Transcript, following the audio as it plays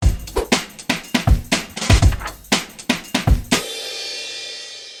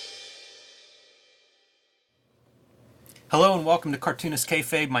Hello and welcome to Cartoonist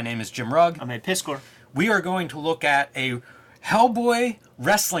Kayfabe. My name is Jim Rugg. I'm Ed Piskor. We are going to look at a Hellboy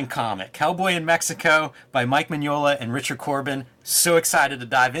wrestling comic, Hellboy in Mexico by Mike Mignola and Richard Corbin. So excited to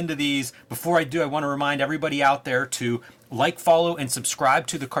dive into these. Before I do, I want to remind everybody out there to like, follow, and subscribe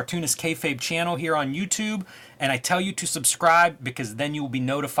to the Cartoonist Kayfabe channel here on YouTube. And I tell you to subscribe because then you will be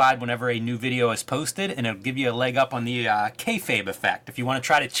notified whenever a new video is posted, and it'll give you a leg up on the kayfabe effect. If you want to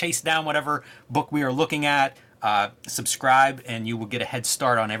try to chase down whatever book we are looking at, subscribe and you will get a head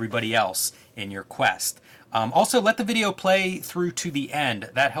start on everybody else in your quest. Also, let the video play through to the end.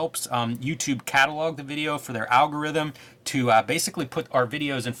 That helps YouTube catalog the video for their algorithm to basically put our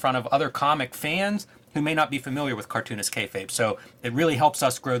videos in front of other comic fans who may not be familiar with Cartoonist Kayfabe. So it really helps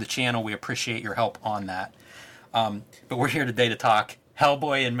us grow the channel. We appreciate your help on that. But we're here today to talk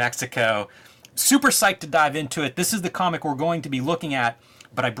Hellboy in Mexico. Super psyched to dive into it. This is the comic we're going to be looking at,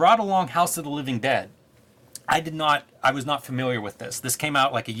 but I brought along House of the Living Dead. I was not familiar with this. This came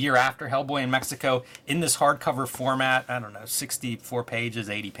out like a year after Hellboy in Mexico in this hardcover format. I don't know, 64 pages,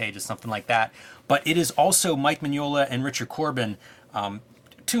 80 pages, something like that. But it is also Mike Mignola and Richard Corbin,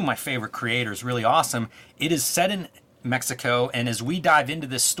 two of my favorite creators, really awesome. It is set in Mexico, and as we dive into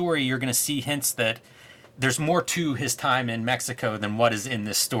this story, you're going to see hints that there's more to his time in Mexico than what is in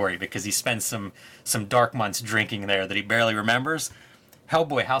this story, because he spends some dark months drinking there that he barely remembers.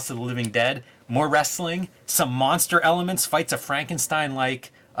 Hellboy, House of the Living Dead, more wrestling, some monster elements, fights a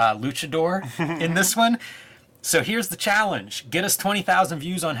Frankenstein-like luchador in this one. So here's the challenge. Get us 20,000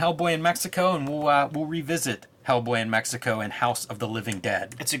 views on Hellboy in Mexico, and we'll revisit Hellboy in Mexico and House of the Living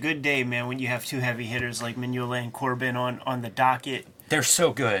Dead. It's a good day, man, when you have two heavy hitters like Mignola and Corbin on the docket. They're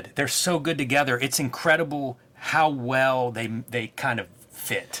so good. They're so good together. It's incredible how well they kind of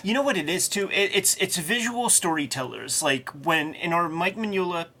fit. You know what it is, too? It's visual storytellers. Like, when in our Mike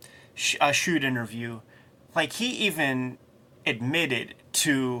Mignola shoot interview, like, he even admitted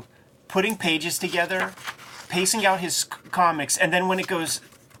to putting pages together, pacing out his comics, and then when it goes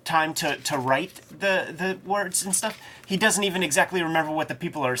time to write the words and stuff, he doesn't even exactly remember what the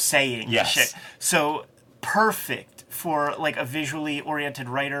people are saying. Yes. Shit. So, perfect for, like, a visually oriented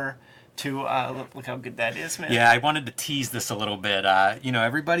writer to look how good that is, man. Yeah, I wanted to tease this a little bit.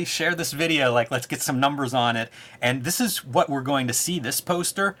 Everybody share this video. Like, let's get some numbers on it. And this is what we're going to see. This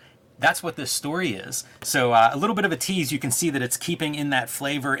poster, that's what this story is. So a little bit of a tease. You can see that it's keeping in that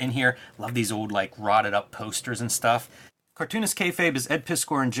flavor in here. Love these old, like, rotted up posters and stuff. Cartoonist Kayfabe is Ed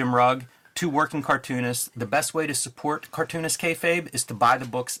Piskor and Jim Rugg, two working cartoonists. The best way to support Cartoonist Kayfabe is to buy the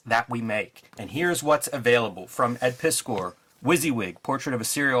books that we make. And here's what's available from Ed Piskor. WYSIWYG, Portrait of a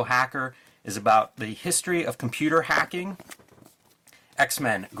Serial Hacker, is about the history of computer hacking.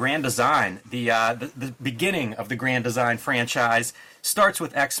 X-Men, Grand Design, the beginning of the Grand Design franchise, starts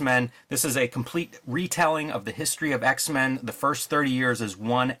with X-Men. This is a complete retelling of the history of X-Men. The first 30 years is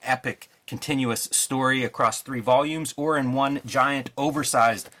one epic, continuous story across 3 volumes, or in one giant,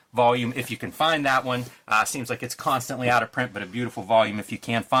 oversized volume, if you can find that one. Seems like it's constantly out of print, but a beautiful volume if you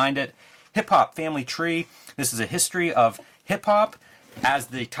can find it. Hip Hop Family Tree. This is a history of hip-hop, as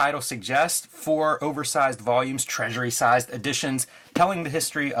the title suggests, 4 oversized volumes, treasury-sized editions, telling the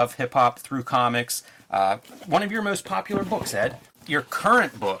history of hip-hop through comics. One of your most popular books, Ed. Your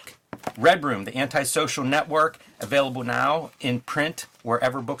current book, Red Room, The Antisocial Network, available now in print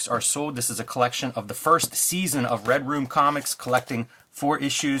wherever books are sold. This is a collection of the first season of Red Room comics, collecting 4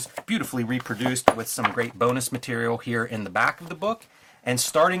 issues, beautifully reproduced with some great bonus material here in the back of the book. And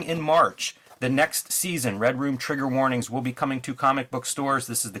starting in March, the next season, Red Room Trigger Warnings will be coming to comic book stores.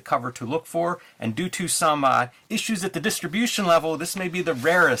 This is the cover to look for. And due to some issues at the distribution level, this may be the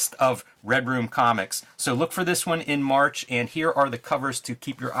rarest of Red Room comics. So look for this one in March. And here are the covers to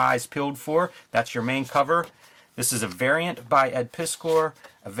keep your eyes peeled for. That's your main cover. This is a variant by Ed Piskor,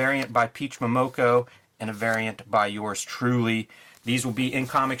 a variant by Peach Momoko, and a variant by yours truly. These will be in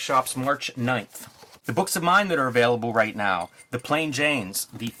comic shops March 9th. The books of mine that are available right now: The Plain Janes,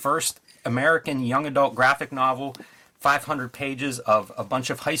 the first American young adult graphic novel, 500 pages of a bunch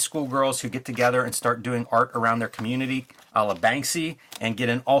of high school girls who get together and start doing art around their community, a la Banksy, and get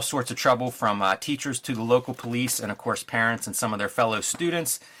in all sorts of trouble, from teachers to the local police and, of course, parents and some of their fellow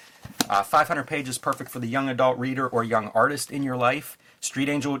students. 500 pages, perfect for the young adult reader or young artist in your life. Street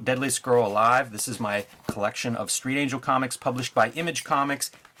Angel, Deadliest Girl Alive. This is my collection of Street Angel comics published by Image Comics.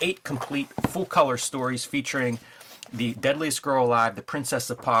 8 complete full-color stories featuring the Deadliest Girl Alive, the Princess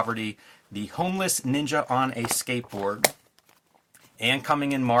of Poverty, the homeless ninja on a skateboard. And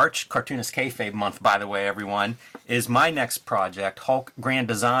coming in March, Cartoonist Kayfabe month, by the way, everyone, is my next project, Hulk Grand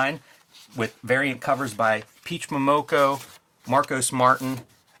Design, with variant covers by Peach Momoko, Marcos Martin,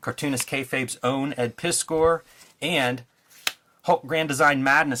 Cartoonist Kayfabe's own Ed Piskor, and Hulk Grand Design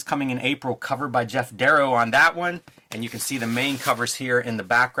Madness coming in April, covered by Jeff Darrow on that one. And you can see the main covers here in the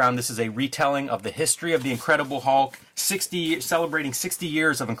background. This is a retelling of the history of the Incredible Hulk, celebrating 60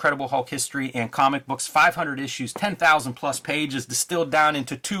 years of Incredible Hulk history and comic books, 500 issues, 10,000 plus pages, distilled down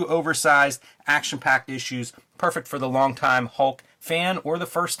into 2 oversized, action-packed issues, perfect for the longtime Hulk fan or the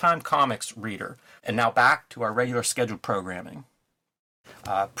first-time comics reader. And now back to our regular scheduled programming.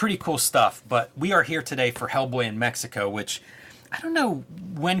 Pretty cool stuff, but we are here today for Hellboy in Mexico, which I don't know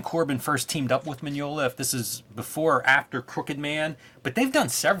when Corben first teamed up with Mignola, if this is before or after Crooked Man, but they've done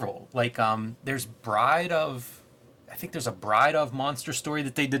several. Like, there's I think there's a Bride of monster story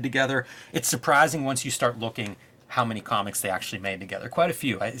that they did together. It's surprising once you start looking how many comics they actually made together. Quite a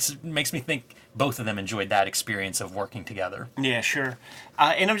few. It makes me think both of them enjoyed that experience of working together. Yeah, sure.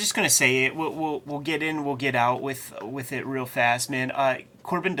 And I'm just gonna say it. We'll get in, we'll get out with it real fast, man.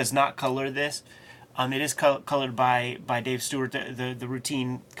 Corben does not color this. It is colored by Dave Stewart, the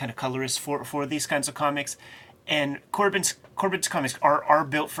routine kind of colorist for these kinds of comics. And Corben's comics are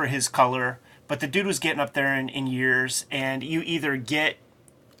built for his color, but the dude was getting up there in years, and you either get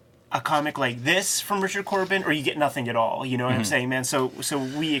a comic like this from Richard Corben, or you get nothing at all. You know what I'm saying, man? So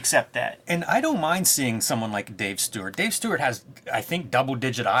we accept that. And I don't mind seeing someone like Dave Stewart. Dave Stewart has, I think,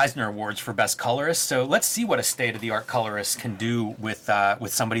 double-digit Eisner Awards for best colorist. So let's see what a state-of-the-art colorist can do with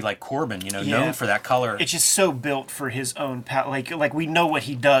somebody like Corben, known for that color. It's just so built for his own like we know what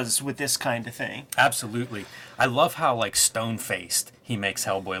he does with this kind of thing. Absolutely. I love how stone-faced he makes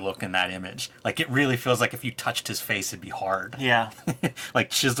Hellboy look in that image. Like, it really feels like if you touched his face, it'd be hard. Yeah. Like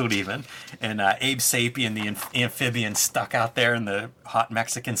chiseled even. And Abe Sapien, the amphibian stuck out there in the hot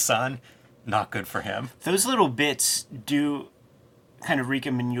Mexican sun, not good for him. Those little bits do kind of reek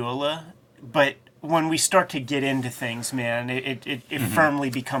of Mignola, but when we start to get into things, man, it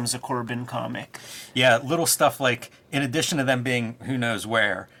firmly becomes a Corben comic. Yeah, little stuff like, in addition to them being who knows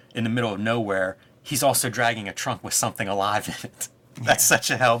where, in the middle of nowhere, he's also dragging a trunk with something alive in it. That's such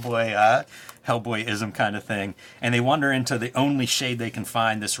a Hellboy-ism kind of thing. And they wander into the only shade they can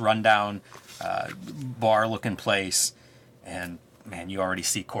find, this rundown bar-looking place. And, man, you already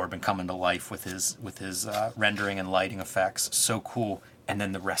see Corben coming to life with his rendering and lighting effects. So cool. And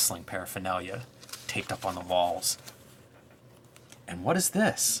then the wrestling paraphernalia taped up on the walls. And what is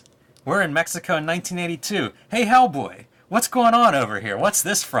this? We're in Mexico in 1982. Hey, Hellboy, what's going on over here? What's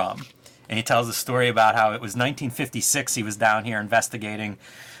this from? And he tells a story about how it was 1956 he was down here investigating,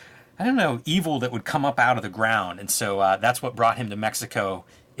 I don't know, evil that would come up out of the ground. And so that's what brought him to Mexico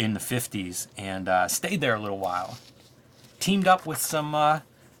in the 50s and stayed there a little while. Teamed up with some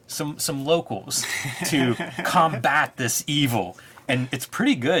locals to combat this evil. And it's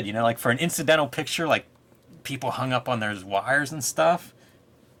pretty good, like for an incidental picture, like people hung up on their wires and stuff.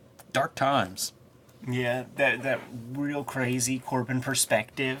 Dark times. Yeah, that real crazy Corben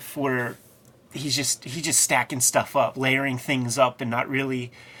perspective where he's just stacking stuff up, layering things up, and not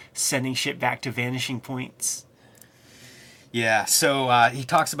really sending shit back to vanishing points. Yeah, so he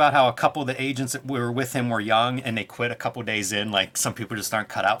talks about how a couple of the agents that were with him were young and they quit a couple days in. Like, some people just aren't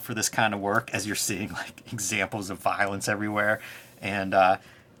cut out for this kind of work, as you're seeing like examples of violence everywhere. And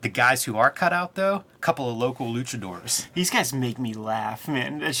the guys who are cut out, though, a couple of local luchadors. These guys make me laugh,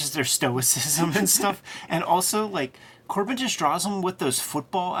 man. It's just their stoicism and stuff. And also, like, Corben just draws them with those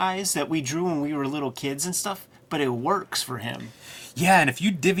football eyes that we drew when we were little kids and stuff, but it works for him. Yeah, and if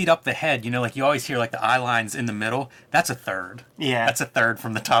you divvied up the head, like you always hear like the eye lines in the middle, that's a third. Yeah. That's a third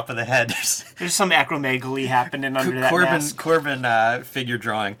from the top of the head. There's some acromegaly happening under that mask. Corben figure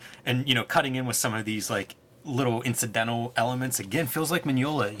drawing, and, cutting in with some of these, like, little incidental elements again feels like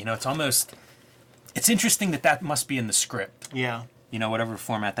Mignola. It's interesting that must be in the script, yeah, whatever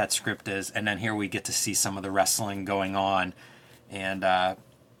format that script is. And then here we get to see some of the wrestling going on, and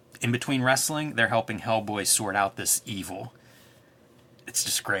in between wrestling they're helping Hellboy sort out this evil. It's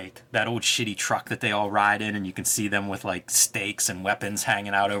just great, that old shitty truck that they all ride in, and you can see them with like stakes and weapons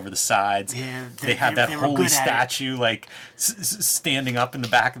hanging out over the sides. Yeah, they have that holy statue like standing up in the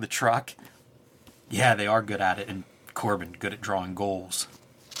back of the truck. Yeah, they are good at it, and Corben good at drawing goals.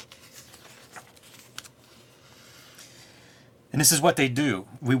 And this is what they do.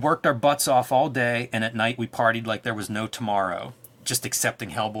 We worked our butts off all day, and at night we partied like there was no tomorrow, just accepting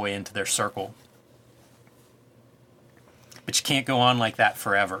Hellboy into their circle. But you can't go on like that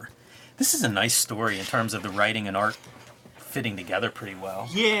forever. This is a nice story in terms of the writing and art fitting together pretty well.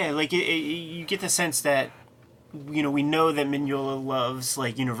 Yeah, like you get the sense that, we know that Mignola loves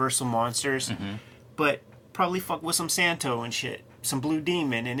like Universal monsters. Mm-hmm. But probably fuck with some Santo and shit, some Blue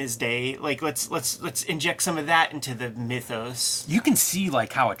Demon in his day. Like, let's inject some of that into the mythos. You can see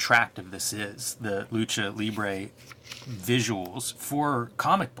like how attractive this is, the Lucha Libre visuals for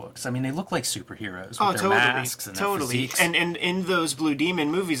comic books. I mean, they look like superheroes with their Totally, masks and their totally. physiques. And in those Blue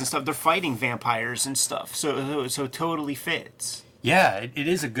Demon movies and stuff, they're fighting vampires and stuff. So totally fits. Yeah, it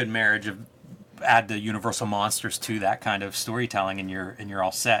is a good marriage of add the Universal monsters to that kind of storytelling, and you're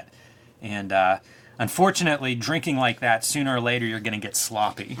all set. And unfortunately, drinking like that, sooner or later, you're going to get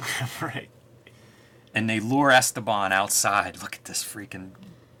sloppy. Right. And they lure Esteban outside. Look at this freaking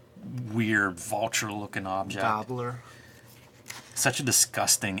weird vulture-looking object. Gobbler. Such a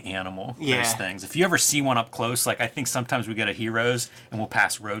disgusting animal, Yeah. those things. If you ever see one up close, like I think sometimes we go to Heroes and we'll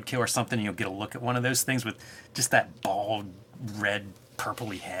pass Roadkill or something, and you'll get a look at one of those things with just that bald, red,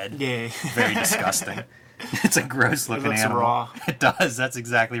 purpley head. Yeah. Very disgusting. It's a gross looking looks animal. raw. It does. That's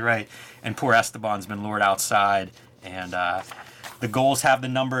exactly right. And poor Esteban's been lured outside, and the Ghouls have the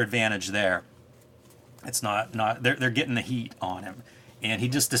number advantage there. It's not they're getting the heat on him, and he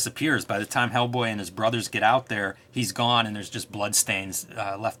just disappears. By the time Hellboy and his brothers get out there, he's gone, and there's just bloodstains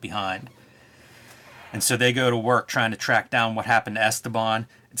left behind. And so they go to work trying to track down what happened to Esteban.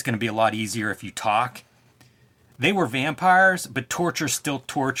 It's going to be a lot easier if you talk. They were vampires, but torture's still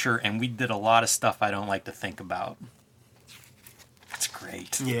torture, and we did a lot of stuff I don't like to think about. It's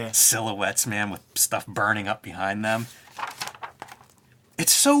great. Yeah. Silhouettes, man, with stuff burning up behind them.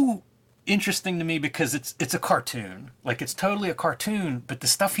 It's so interesting to me because it's a cartoon. Like, it's totally a cartoon, but the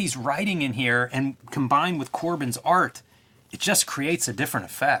stuff he's writing in here and combined with Corbin's art, it just creates a different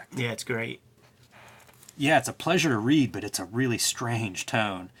effect. Yeah, it's great. Yeah, it's a pleasure to read, but it's a really strange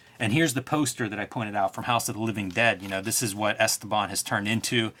tone. And here's the poster that I pointed out from House of the Living Dead. You know, this is what Esteban has turned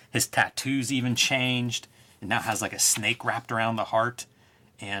into. His tattoos even changed. It now has like a snake wrapped around the heart.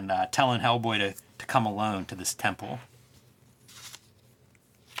 And telling Hellboy to come alone to this temple.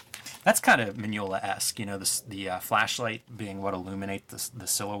 That's kind of Mignola-esque, you know, the flashlight being what illuminates the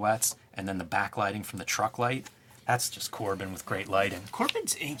silhouettes, and then the backlighting from the truck light. That's just Corbin with great lighting.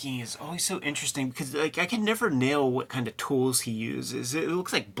 Corbin's inking is always so interesting because, like, I can never nail what kind of tools he uses. It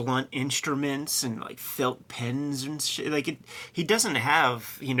looks like blunt instruments and like felt pens and shit. Like, he doesn't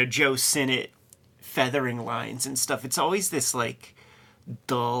have, you know, Joe Sinnott feathering lines and stuff. It's always this like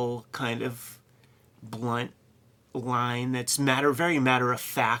dull kind of blunt line that's very matter of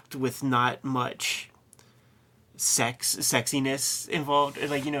fact with not much sexiness involved.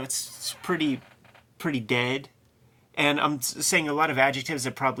 Like, you know, it's pretty dead. And I'm saying a lot of adjectives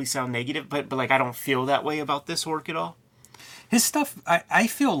that probably sound negative, but like I don't feel that way about this work at all. His stuff, I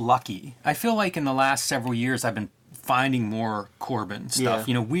feel lucky. I feel like in the last several years I've been finding more Corbin stuff. Yeah.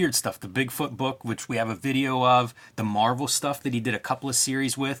 You know, weird stuff. The Bigfoot book, which we have a video of. The Marvel stuff that he did a couple of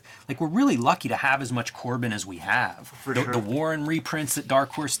series with. Like, we're really lucky to have as much Corbin as we have. For the, sure. the Warren reprints that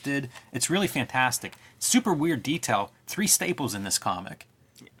Dark Horse did, it's really fantastic. Super weird detail. 3 staples in this comic.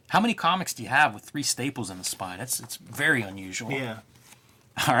 How many comics do you have with 3 staples in the spine? It's very unusual. Yeah.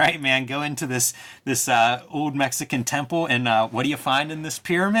 All right, man, go into this old Mexican temple, and what do you find in this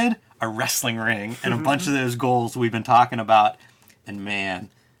pyramid? A wrestling ring and a bunch of those goals we've been talking about. And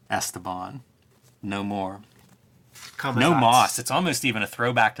man, Esteban, no more. No moss. It's almost even a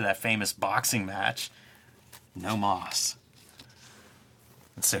throwback to that famous boxing match. No moss.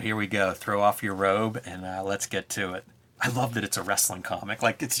 And so here we go. Throw off your robe and let's get to it. I love that it's a wrestling comic.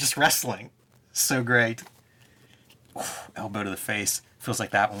 Like, it's just wrestling. So great. Elbow to the face. Feels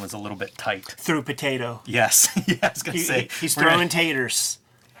like that one was a little bit tight. Through potato. Yes. Yeah, I was gonna say He's throwing taters.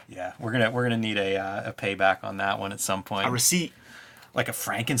 Yeah, we're gonna need a payback on that one at some point. A receipt. Like a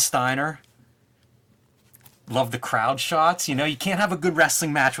Frankensteiner. Love the crowd shots. You know, you can't have a good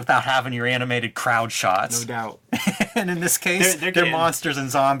wrestling match without having your animated crowd shots. No doubt. And in this case, they're monsters and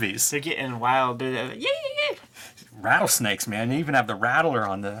zombies. They're getting wild. They're like, yeah. Rattlesnakes, man. You even have the rattler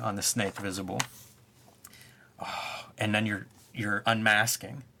on the snake visible. Oh, and then you're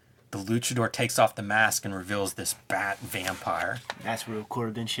unmasking. The luchador takes off the mask and reveals this bat vampire. That's real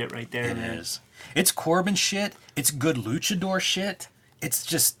Corbin shit right there, It man. is. It's Corbin shit. It's good luchador shit.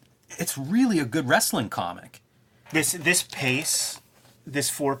 It's really a good wrestling comic. This pace,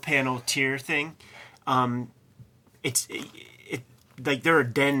 this 4-panel tier thing, it's like there are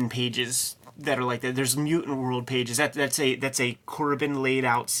den pages that are like that. There's Mutant World pages. That's a Corbin laid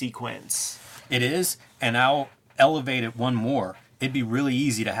out sequence. It is, and I'll elevate it one more. It'd be really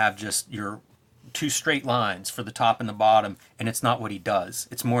easy to have just your 2 straight lines for the top and the bottom, and it's not what he does.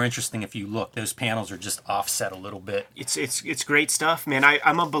 It's more interesting if you look. Those panels are just offset a little bit. It's great stuff, man.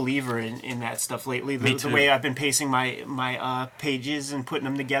 I'm a believer in that stuff lately. Me too. The way I've been pacing my pages and putting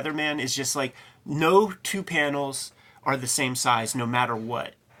them together, man, is just like no 2 panels are the same size no matter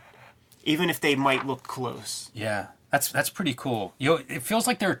what, even if they might look close. Yeah, that's pretty cool. It feels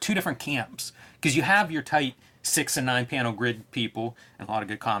like there are 2 different camps, because you have your tight 6 and 9 panel grid people, and a lot of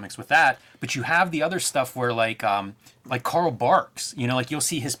good comics with that. But you have the other stuff where like Carl Barks, you know, like you'll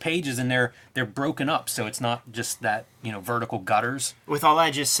see his pages and they're broken up, so it's not just that, you know, vertical gutters. With all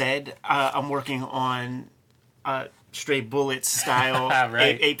I just said, I'm working on Stray Bullets style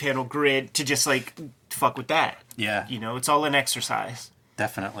Right. 8-panel grid to just like fuck with that. Yeah, You know, it's all an exercise.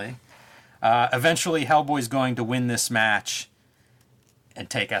 definitely. Eventually, Hellboy's going to win this match and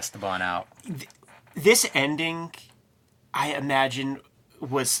take Esteban out. This ending, I imagine,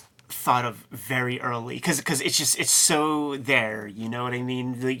 was thought of very early because it's so there. You know what I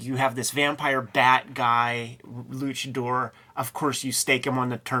mean? Like, you have this vampire bat guy, luchador. Of course, you stake him on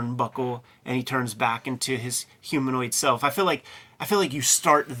the turnbuckle, and he turns back into his humanoid self. I feel like you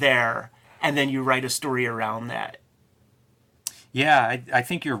start there, and then you write a story around that. Yeah, I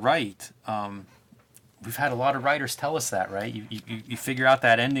think you're right. We've had a lot of writers tell us that, right? You figure out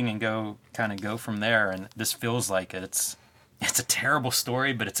that ending and go from there, and this feels like it. It's a terrible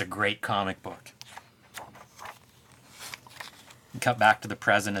story, but it's a great comic book. You cut back to the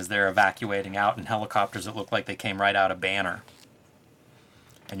present as they're evacuating out in helicopters that look like they came right out of Banner.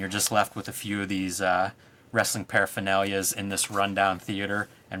 And you're just left with a few of these wrestling paraphernalias in this rundown theater,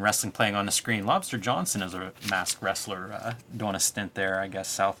 and wrestling playing on the screen. Lobster Johnson is a masked wrestler doing a stint there, I guess,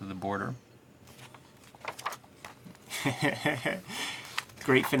 south of the border.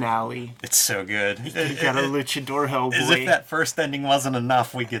 Great finale. It's so good. You got a luchador Hellboy. As if that first ending wasn't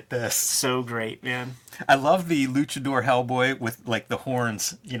enough, we get this. So great, man. I love the luchador Hellboy with like the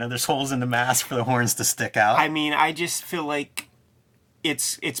horns. You know, there's holes in the mask for the horns to stick out. I mean, I just feel like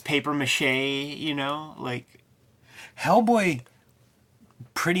it's paper mache, you know? Like, Hellboy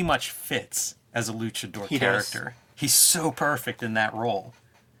pretty much fits as a luchador He character. does. He's so perfect in that role.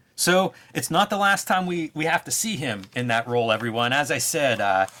 So it's not the last time we have to see him in that role, everyone. As I said,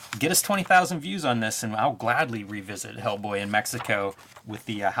 get us 20,000 views on this, and I'll gladly revisit Hellboy in Mexico with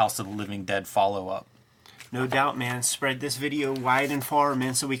the House of the Living Dead follow-up. no doubt, man. Spread this video wide and far,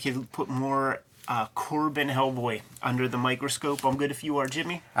 man, so we can put more Corbin Hellboy under the microscope. I'm good if you are,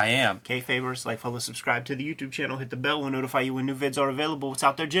 Jimmy. I am. Favors, like, follow, subscribe to the YouTube channel, hit the bell, we'll notify you when new vids are available. What's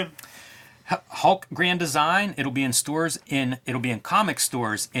out there, Jim? Hulk Grand Design. It'll be in comic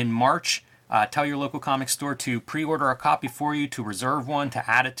stores in March. Tell your local comic store to pre-order a copy for you, to reserve one, to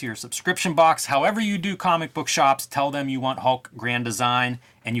add it to your subscription box. However you do comic book shops, tell them you want Hulk Grand Design,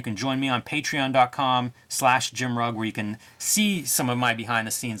 and you can join me on patreon.com/JimRugg, where you can see some of my behind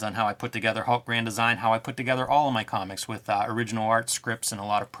the scenes on how I put together Hulk Grand Design, how I put together all of my comics with original art, scripts, and a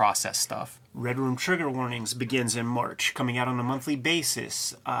lot of process stuff. Red Room Trigger Warnings begins in March, coming out on a monthly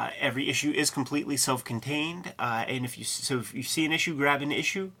basis. Every issue is completely self-contained, and if you see an issue, grab an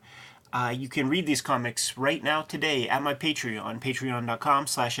issue. You can read these comics right now today at my Patreon,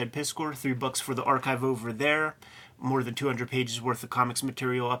 patreon.com/EdPiscor. $3 for the archive over there. More than 200 pages worth of comics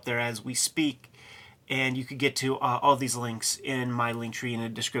material up there as we speak. And you could get to all these links in my link tree in the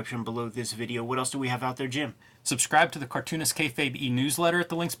description below this video. What else do we have out there, Jim? Subscribe to the Cartoonist Kayfabe e-newsletter at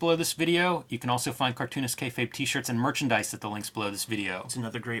the links below this video. You can also find Cartoonist Kayfabe t-shirts and merchandise at the links below this video. It's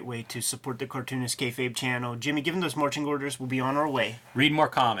another great way to support the Cartoonist Kayfabe channel. Jimmy, given those marching orders, we'll be on our way. Read more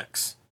comics.